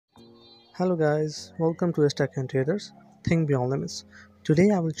Hello guys, welcome to Stack and Traders Think Beyond Limits.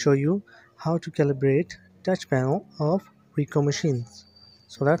 Today I will show you how to calibrate touch panel of Ricoh machines.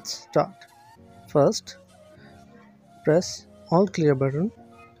 So let's start. First, press all clear button,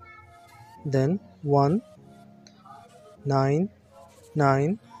 then 1 9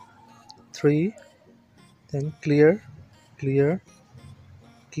 9 3, then clear clear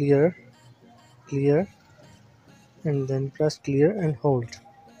clear clear, and then press clear and hold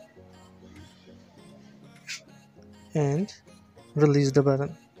and release the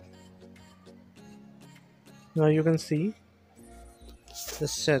button. Now you can see the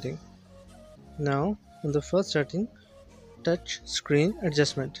setting. Now on the first setting, touch screen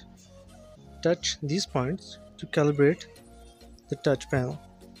adjustment. Touch these points to calibrate the touch panel.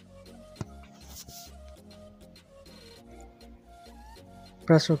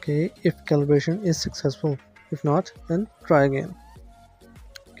 Press OK if calibration is successful. If not, then try again.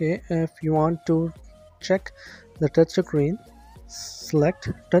 Okay, if you want to check the touch screen, select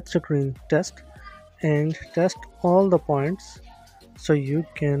touch screen test and test all the points so you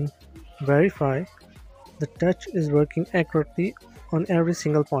can verify the touch is working accurately on every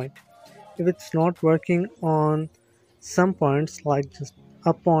single point. If it's not working on some points like just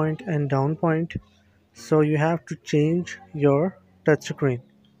up point and down point, so you have to change your touch screen.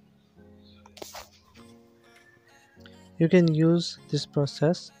 You can use this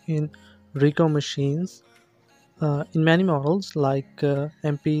process in Ricoh machines in many models like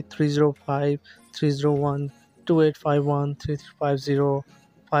MP305, 301, 2851, 3350,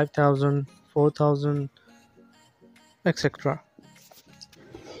 5000, 4000, etc.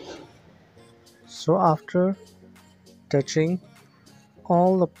 So after touching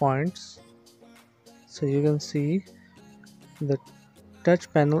all the points, so you can see the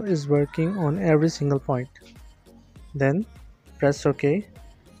touch panel is working on every single point. Then press OK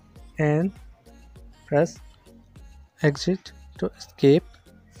and press exit to escape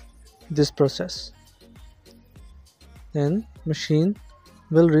this process. Then machine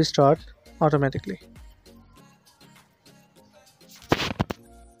will restart automatically.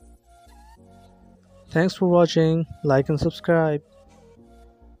 Thanks for watching. Like and subscribe.